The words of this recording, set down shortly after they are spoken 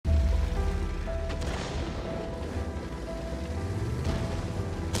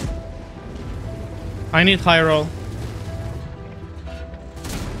I need high roll.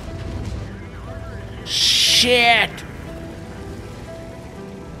 Shit!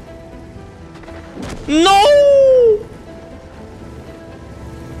 No!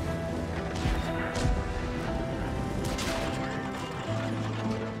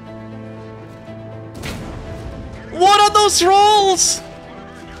 What are those rolls?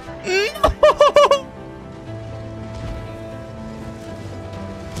 No!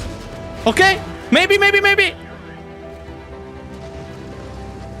 Okay, maybe.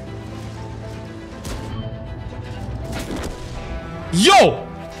 Yo!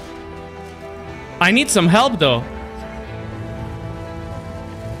 I need some help though.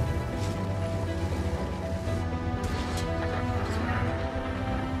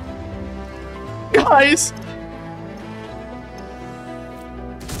 Guys!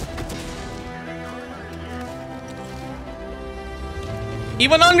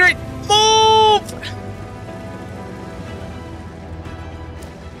 Even under it! Move!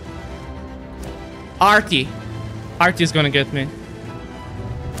 Artie. Artie's gonna get me.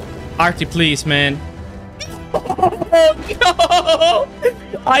 Artie, please, man. Oh, no!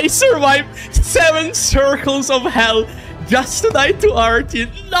 I survived 7 circles of hell just to die to Artie.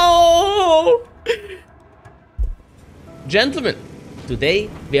 No! Gentlemen, today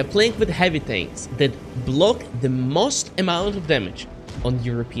we are playing with heavy tanks that block the most amount of damage on the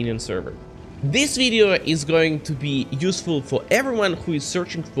European server. This video is going to be useful for everyone who is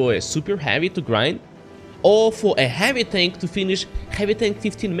searching for a super heavy to grind, or for a heavy tank to finish heavy tank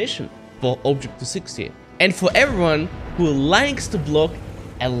 15 mission for object to 60, and for everyone who likes to block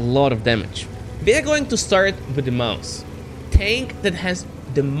a lot of damage. We are going to start with the mouse, tank that has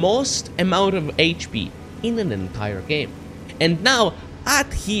the most amount of HP in an entire game. And now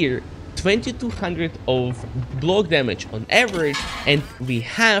add here 2200 of block damage on average, and we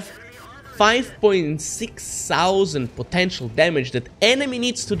have 5,600 potential damage that enemy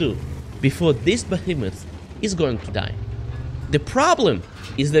needs to do before this behemoth is going to die. The problem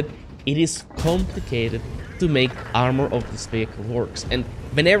is that it is complicated to make armor of this vehicle works, and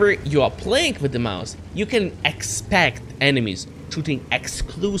whenever you are playing with the mouse, you can expect enemies shooting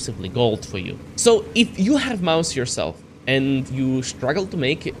exclusively gold for you. So if you have mouse yourself and you struggle to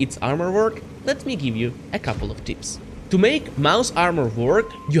make its armor work, let me give you a couple of tips. To make mouse armor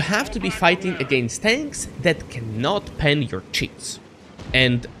work, you have to be fighting against tanks that cannot pen your cheeks.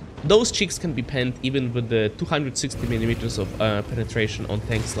 And those cheeks can be penned even with the 260mm of penetration on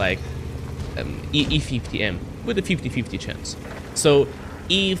tanks like E50M with a 50-50 chance. So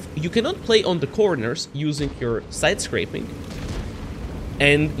if you cannot play on the corners using your side scraping,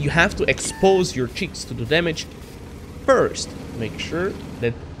 and you have to expose your cheeks to the damage, first make sure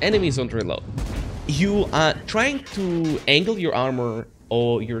that enemies don't reload. You are trying to angle your armor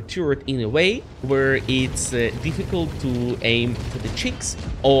or your turret in a way where it's difficult to aim for the cheeks,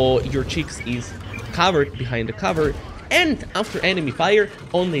 or your cheeks is covered behind the cover, and after enemy fire,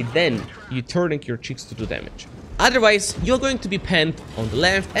 only then you turning your cheeks to do damage. Otherwise, you're going to be penned on the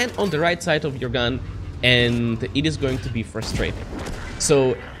left and on the right side of your gun, and it is going to be frustrating.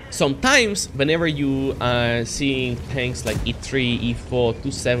 So sometimes, whenever you are seeing tanks like E3, E4,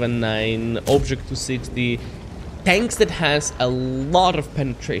 279, Object 260, tanks that has a lot of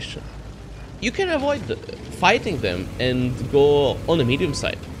penetration, you can avoid fighting them and go on the medium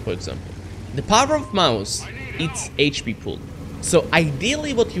side, for example. The power of mouse, it's HP pool. So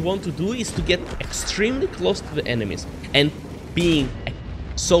ideally what you want to do is to get extremely close to the enemies, and being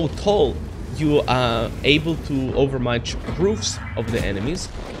so tall, you are able to overmatch roofs of the enemies,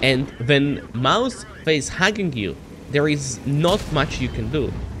 and when mouse face hugging you, there is not much you can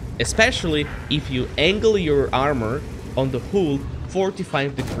do. Especially if you angle your armor on the hull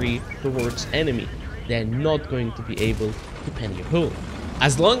 45 degrees towards enemy, they're not going to be able to pen your hull.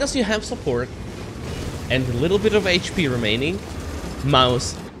 As long as you have support and a little bit of HP remaining,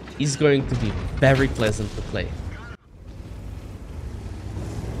 mouse is going to be very pleasant to play.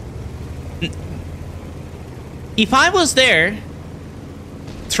 If I was there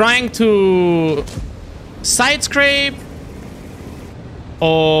trying to side scrape,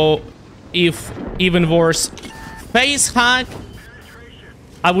 or if even worse, face hack,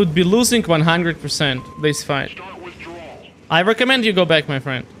 I would be losing 100% this fight. I recommend you go back, my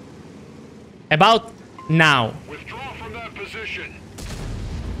friend. About now. Withdraw from that position.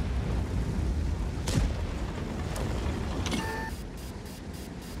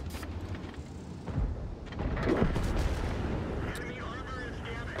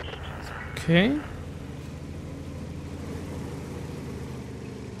 Okay.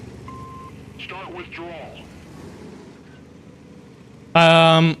 Start withdrawal.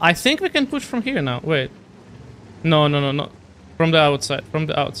 I think we can push from here now. Wait. No, no, no, no. From the outside. From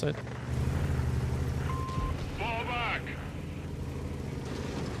the outside. Fall back.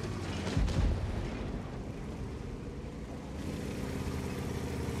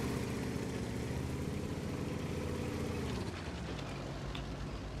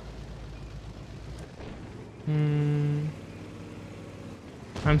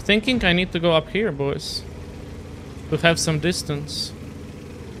 I'm thinking I need to go up here, boys. To have some distance.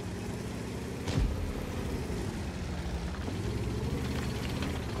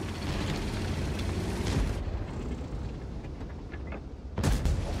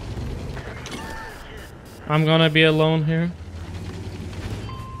 I'm gonna be alone here.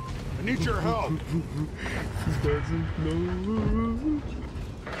 I need your help.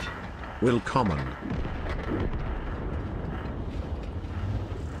 Willkommen.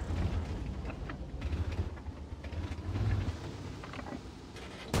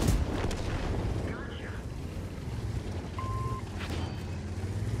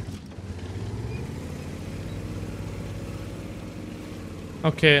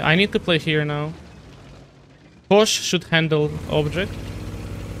 Okay, I need to play here now. Push should handle object.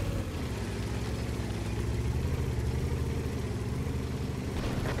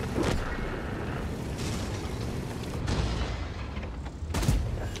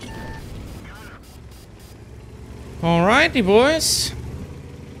 Alrighty, boys.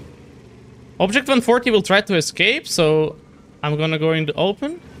 Object 140 will try to escape, so I'm gonna go in the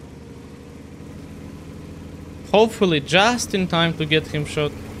open. Hopefully just in time to get him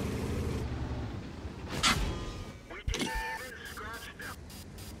shot.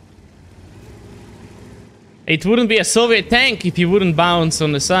 It wouldn't be a Soviet tank if he wouldn't bounce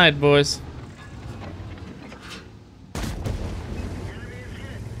on the side, boys.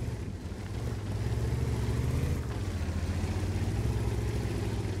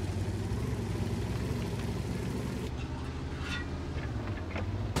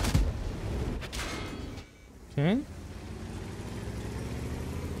 Okay.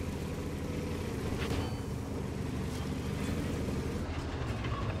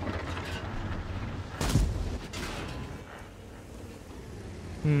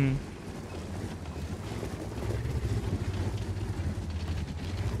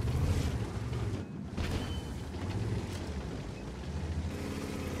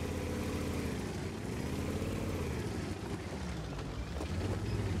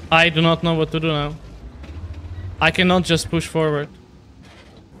 I do not know what to do now. I cannot just push forward.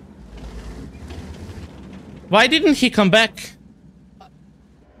 Why didn't he come back?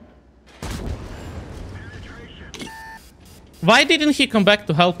 Why didn't he come back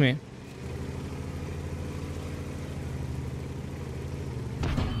to help me?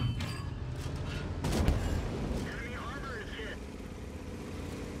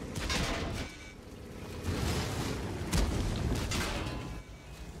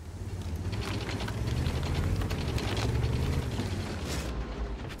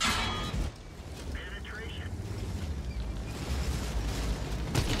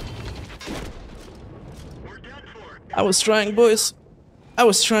 I was trying, boys. I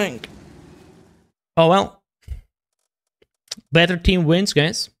was trying. Oh well. Better team wins,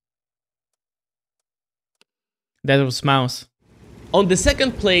 guys. That was Mouse. On the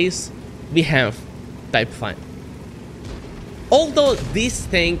second place, we have Type 5. Although this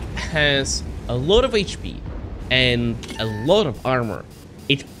tank has a lot of HP and a lot of armor,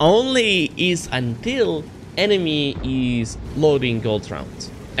 it only is until enemy is loading gold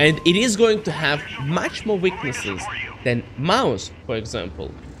rounds. And it is going to have much more weaknesses than Mouse, for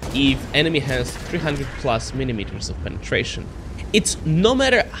example, if enemy has 300 plus millimeters of penetration. It's no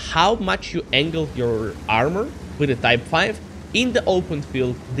matter how much you angle your armor with a Type 5, in the open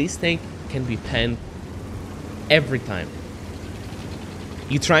field, this tank can be penned every time.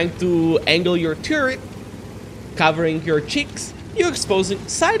 You're trying to angle your turret, covering your cheeks, you're exposing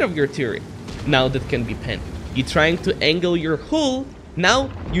side of your turret. Now that can be penned. You're trying to angle your hull, now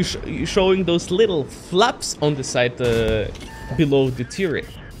you're showing those little flaps on the side below the turret.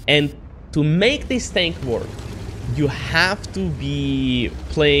 And to make this tank work, you have to be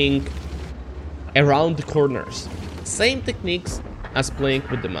playing around the corners. Same techniques as playing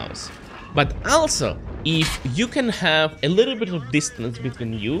with the mouse. But also, if you can have a little bit of distance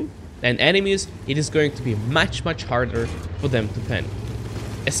between you and enemies, it is going to be much harder for them to pen.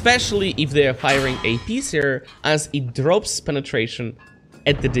 Especially if they are firing APs here, as it drops penetration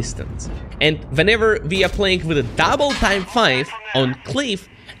at the distance. And whenever we are playing with a double Type 5 on Cliff,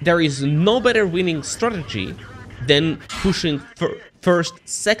 there is no better winning strategy than pushing first,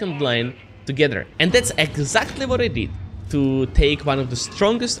 second line together. And that's exactly what I did. to take one of the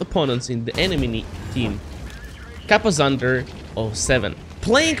strongest opponents in the enemy team, Pz.Kpfw.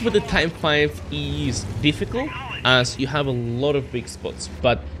 Playing with the Type 5 is difficult as you have a lot of big spots,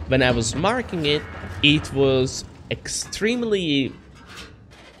 but when I was marking it, it was extremely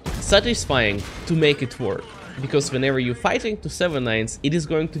satisfying to make it work. Because whenever you're fighting to 7-9s, it is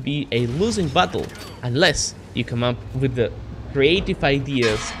going to be a losing battle unless you come up with the creative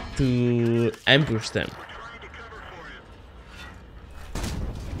ideas to ambush them.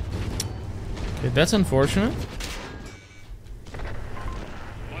 Okay, that's unfortunate.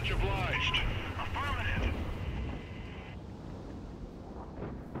 Much obliged. Affirmative.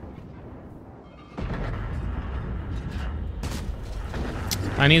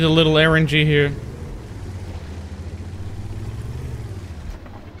 I need a little RNG here.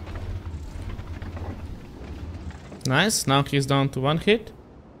 Nice, now he's down to 1 hit.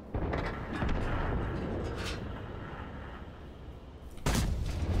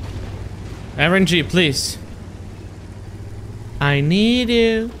 RNG, please. I need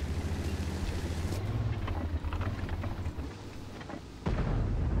you.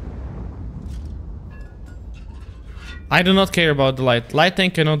 I do not care about the light. Light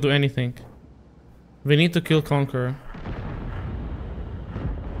tank cannot do anything. We need to kill Conqueror.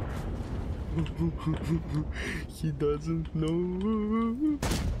 He doesn't know.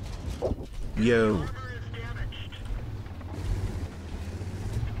 Yo.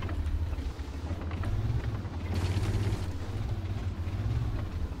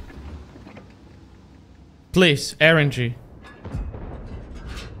 Please, RNG.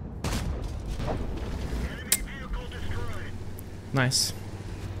 Nice.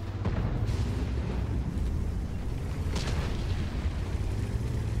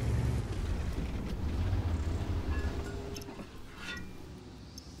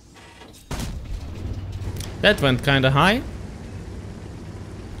 That went kinda high.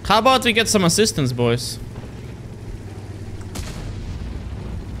 How about we get some assistance, boys?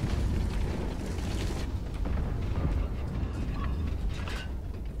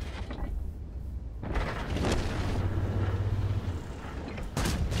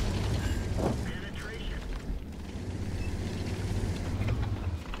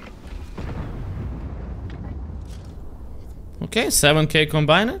 Okay, 7k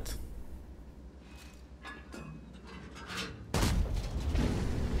combine it.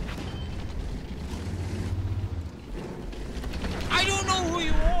 I don't know who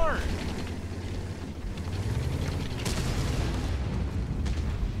you are.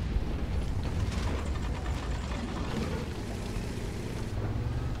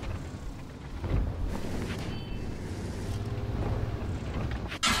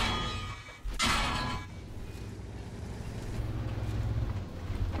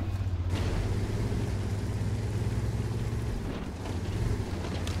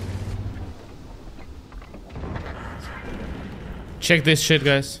 Check this shit,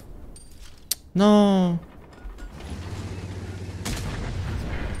 guys. No.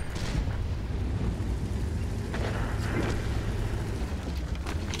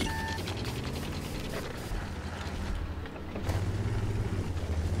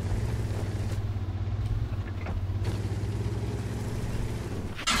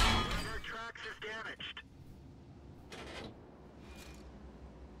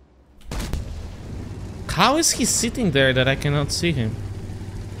 How is he sitting there that I cannot see him?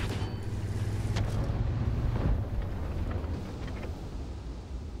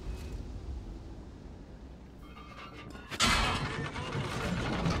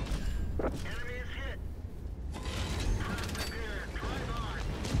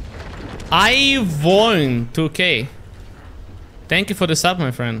 I won 2k. Thank you for the sub,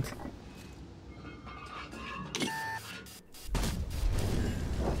 my friend.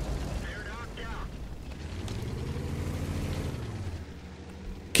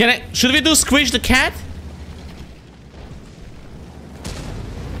 Should we do squish the cat?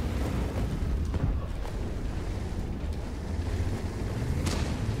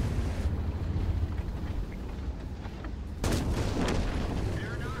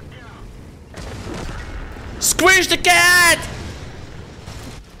 Squish the cat!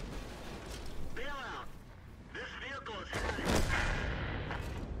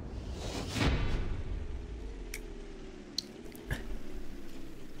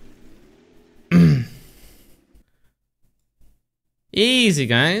 Easy,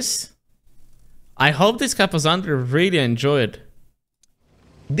 guys. I hope this Kpfw really enjoyed.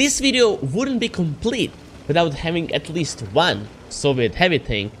 This video wouldn't be complete without having at least one Soviet heavy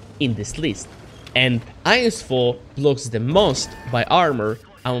tank in this list. And IS-4 blocks the most by armor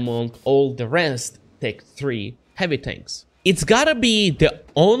among all the rest Tech 3 heavy tanks. It's gotta be the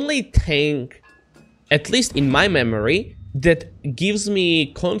only tank, at least in my memory, that gives me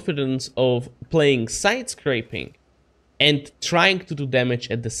confidence of playing side scraping and trying to do damage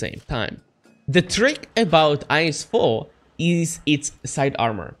at the same time. The trick about IS-4 is its side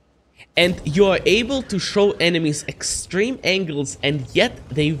armor, and you are able to show enemies extreme angles and yet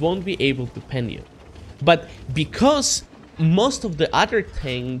they won't be able to pen you. But because most of the other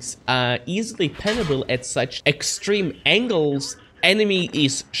tanks are easily pennable at such extreme angles, enemy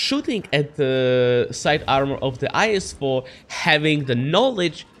is shooting at the side armor of the IS-4 having the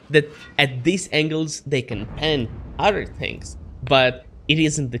knowledge that at these angles they can pen other tanks, but it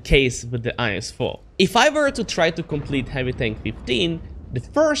isn't the case with the IS-4. If I were to try to complete Heavy Tank 15, the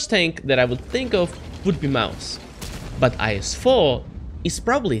first tank that I would think of would be Mouse, but IS-4 is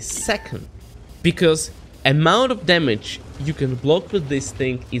probably second, because amount of damage you can block with this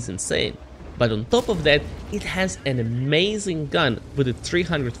thing is insane. But on top of that, it has an amazing gun with a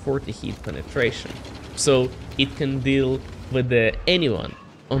 340 hit penetration, so it can deal with anyone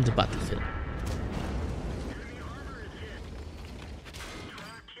on the battlefield.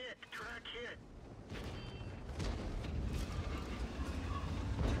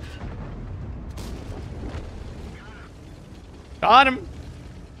 Got him.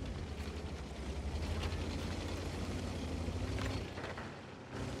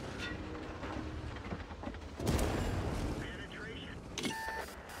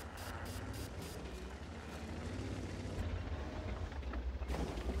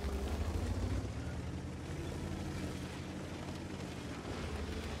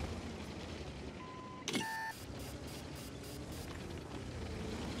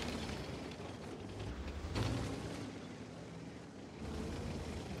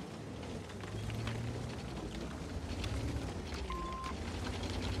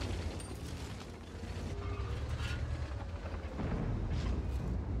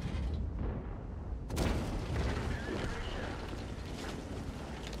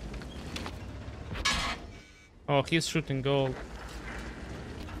 Oh, he's shooting gold.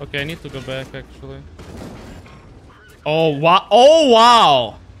 Okay, I need to go back actually. Oh wow! Oh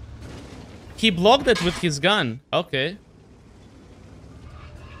wow! He blocked it with his gun. Okay.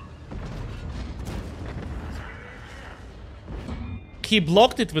 He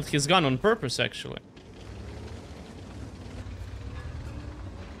blocked it with his gun on purpose actually.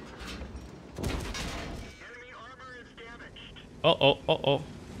 Oh.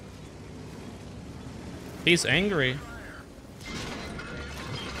 He's angry.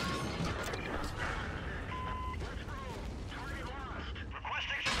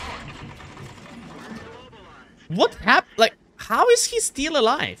 What happened? Like, how is he still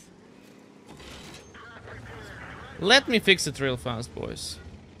alive? Let me fix it real fast, boys.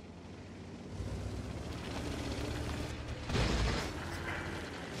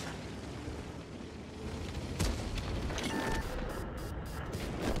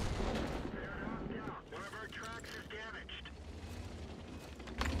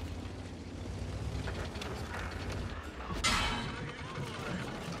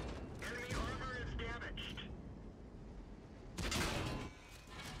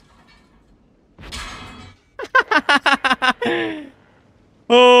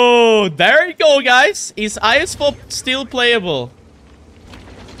 Oh, there you go, guys. Is IS-4 still playable?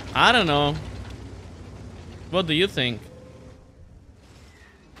 I don't know. What do you think?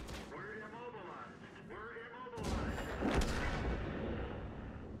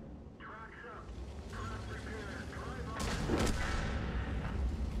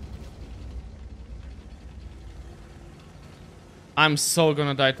 I'm so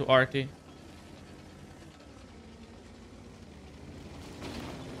gonna die to Arty.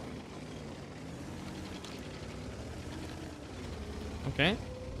 Okay.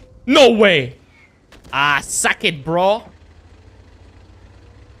 No way! Ah, suck it, bro.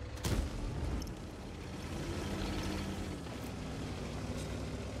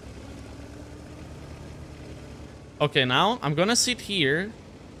 Okay, now I'm gonna sit here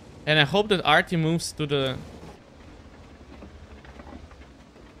and I hope that Arty moves to the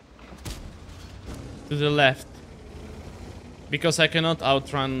left, because I cannot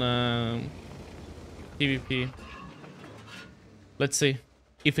outrun PvP. Let's see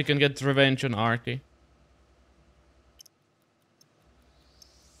if we can get revenge on Arty.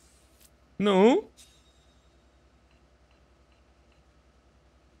 No.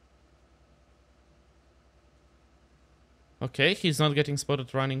 Okay, he's not getting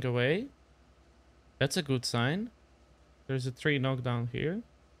spotted running away. That's a good sign. There's a 3 knockdown here.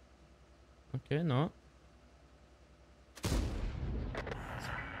 Okay, no.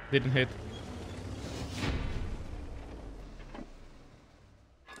 Didn't hit.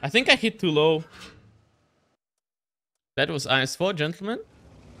 I think I hit too low. That was IS4, gentlemen.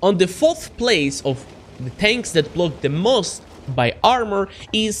 On the 4th place of the tanks that block the most by armor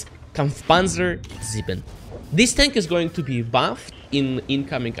is Kampfpanzer 7. This tank is going to be buffed in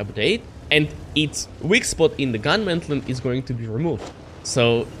incoming update, and its weak spot in the gun mantlet is going to be removed.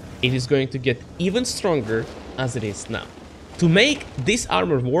 So it is going to get even stronger as it is now. To make this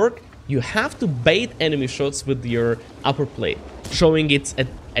armor work, you have to bait enemy shots with your upper plate, showing it at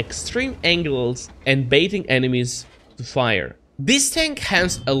extreme angles and baiting enemies to fire. This tank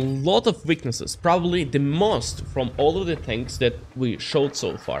has a lot of weaknesses, probably the most from all of the tanks that we showed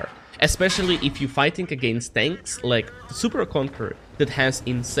so far. Especially if you're fighting against tanks like the Super Conqueror that has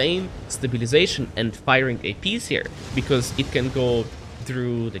insane stabilization and firing APs here, because it can go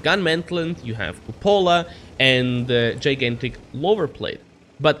through the gun mantlet, you have cupola and the gigantic lower plate.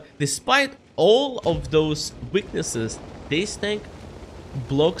 But despite all of those weaknesses, this tank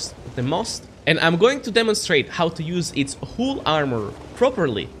blocks the most. And I'm going to demonstrate how to use its whole armor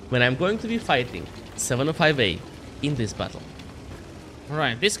properly when I'm going to be fighting 705A in this battle.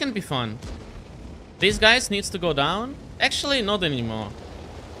 Alright, this can be fun. These guys needs to go down. Actually, not anymore.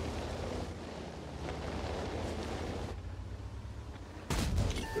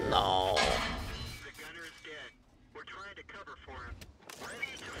 No. The gunner is dead. We're trying to cover for him.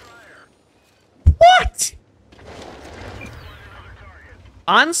 Ready to fire. What? Another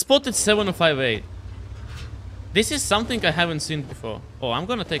target. Unspotted 705A. This is something I haven't seen before. Oh, I'm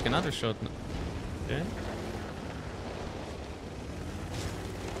gonna take another shot now. Okay.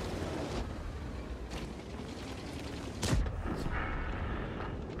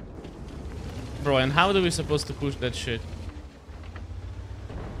 Bro, and how are we supposed to push that shit?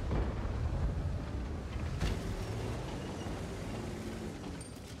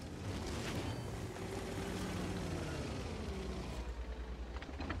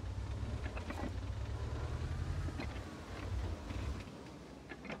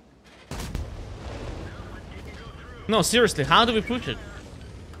 No, seriously, how do we push it?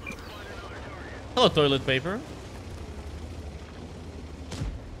 Hello, toilet paper.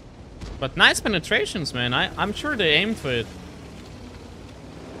 But nice penetrations, man. I'm sure they aimed for it.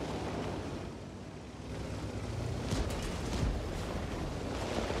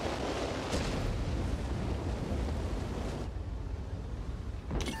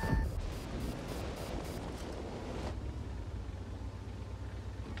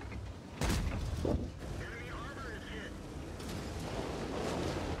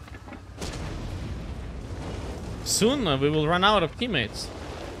 Soon we will run out of teammates.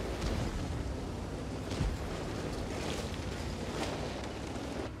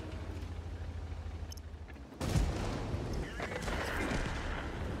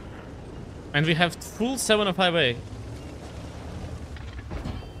 And we have full 705A.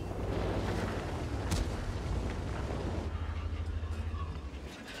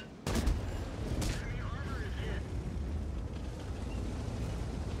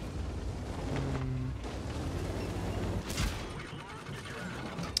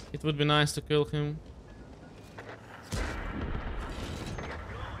 It would be nice to kill him.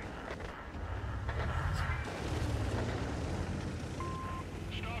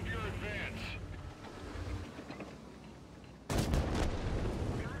 Stop your advance.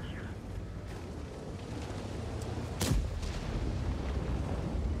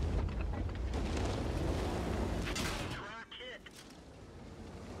 Track hit.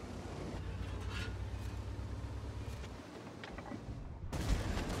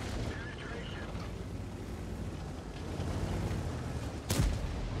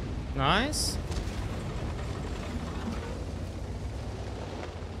 Nice.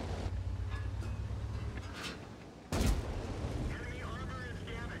 Enemy armor is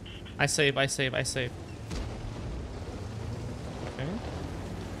damaged. I save. Okay.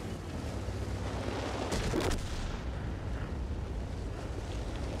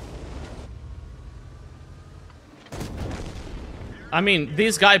 I mean,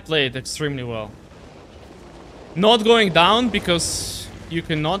 this guy played extremely well. Not going down because you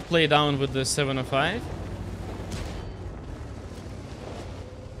cannot play down with the 705.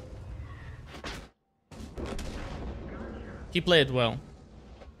 He played well.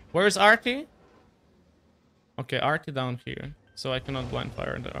 Where is Arty? Okay, Arty down here. So I cannot blind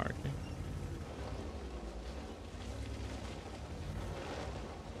fire the Arty.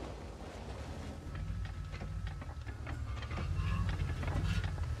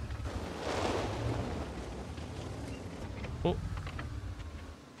 Oh.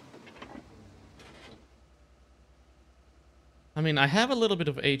 I mean, I have a little bit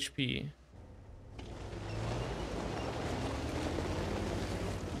of HP.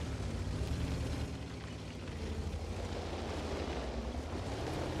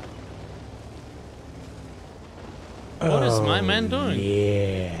 What is my man doing?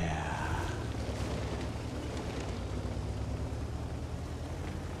 Yeah.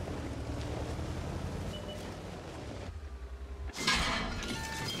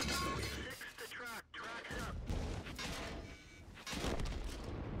 The truck. Truck's up.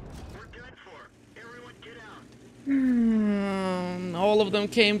 We're done for. Everyone get out. All of them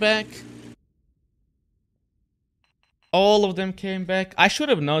came back. All of them came back. I should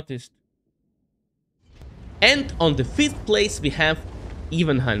have noticed. And on the 5th place we have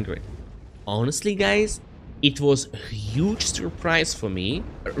even 100. Honestly guys, it was a huge surprise for me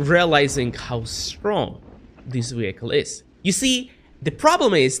realizing how strong this vehicle is. You see, the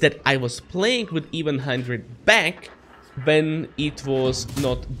problem is that I was playing with even 100 back when it was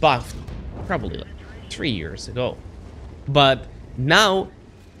not buffed, probably like 3 years ago. But now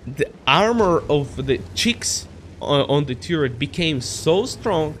the armor of the chicks on the turret became so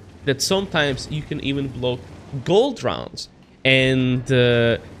strong that sometimes you can even block gold rounds. And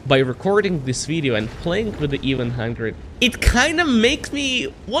by recording this video and playing with the even 100, it kind of makes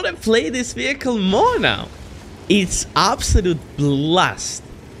me want to play this vehicle more now. It's absolute blast.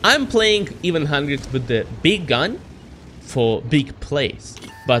 I'm playing even 100 with the big gun for big plays,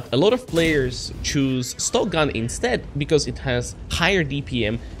 but a lot of players choose stock gun instead because it has higher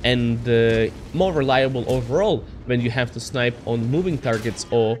DPM and more reliable overall when you have to snipe on moving targets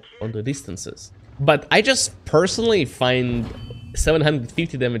or on the distances. But I just personally find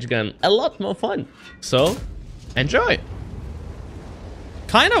 750 damage gun a lot more fun, so enjoy.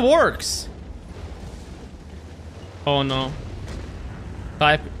 Kind of works. Oh no.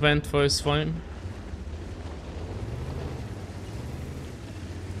 Type went for his phone.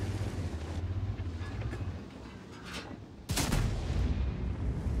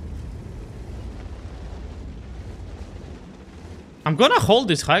 I'm gonna hold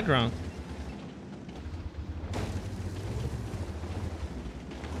this high ground.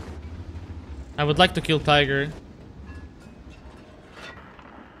 I would like to kill Tiger.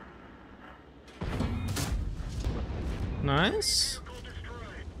 Nice.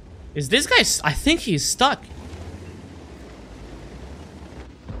 Is this guy... I think he's stuck.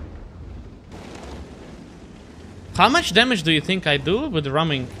 How much damage do you think I do with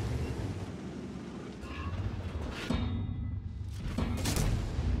ramming?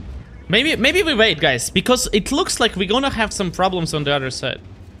 Maybe we wait, guys, because it looks like we're gonna have some problems on the other side.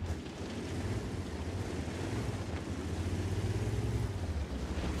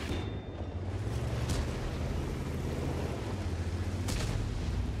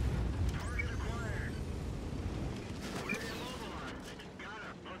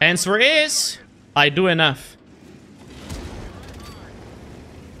 Answer is, I do enough.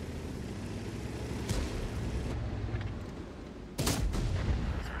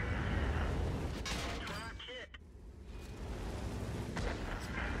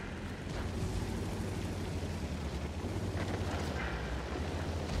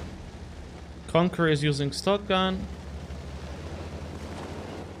 Conqueror is using stock gun.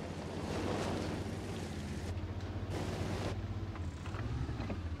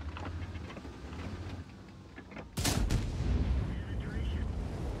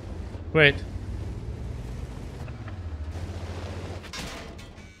 Wait.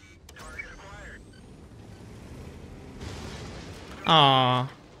 Ah.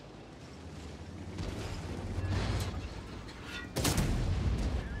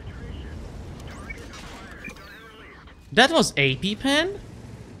 That was AP pen?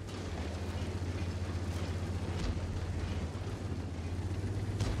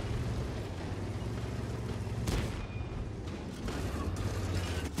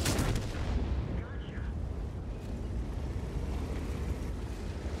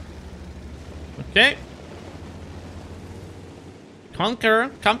 Okay.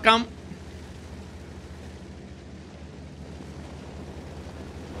 Conqueror, come.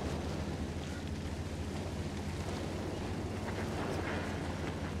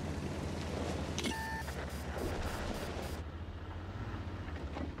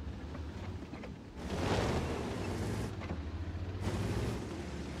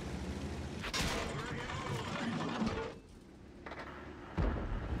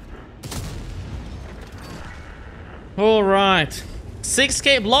 All right,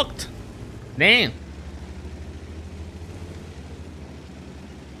 6K blocked. Damn.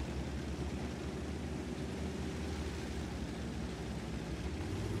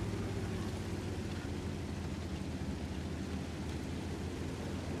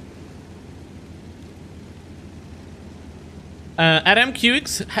 Adam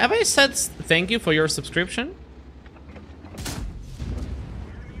QX, have I said thank you for your subscription?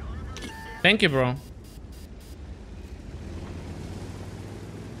 Thank you, bro.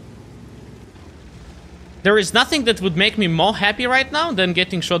 There is nothing that would make me more happy right now than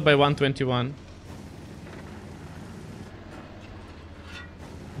getting shot by 121.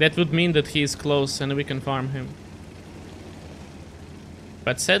 That would mean that he is close and we can farm him.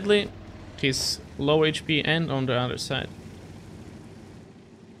 But sadly, he's low HP and on the other side.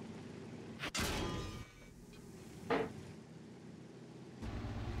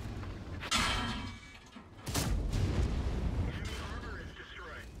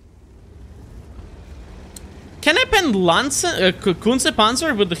 Can I pen Kunze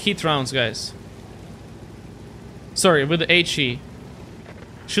Panzer with the heat rounds, guys? Sorry, with the HE.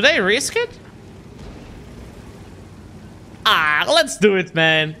 Should I risk it? Ah, let's do it,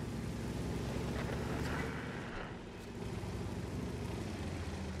 man.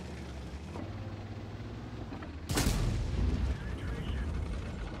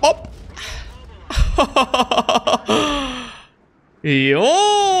 Op.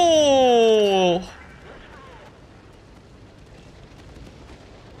 Yo.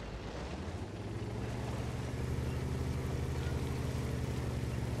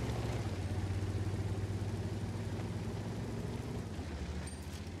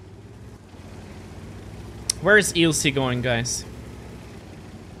 Where is iyouxin going, guys?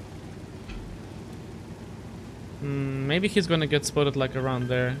 Maybe he's gonna get spotted like around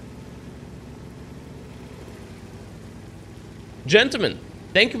there. Gentlemen,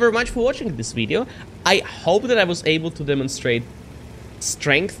 thank you very much for watching this video. I hope that I was able to demonstrate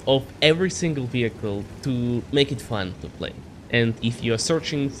strength of every single vehicle to make it fun to play. And if you are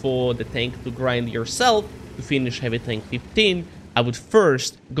searching for the tank to grind yourself to finish Heavy Tank 15, I would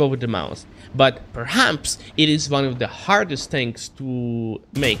first go with the mouse. But perhaps it is one of the hardest tanks to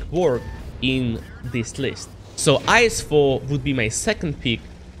make work in this list. So IS-4 would be my second pick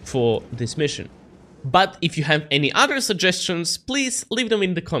for this mission. But if you have any other suggestions, please leave them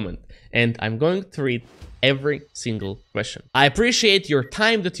in the comment, and I'm going to read every single question. I appreciate your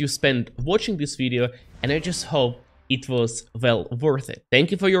time that you spent watching this video, and I just hope it was well worth it.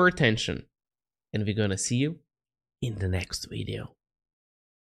 Thank you for your attention, and we're gonna see you in the next video.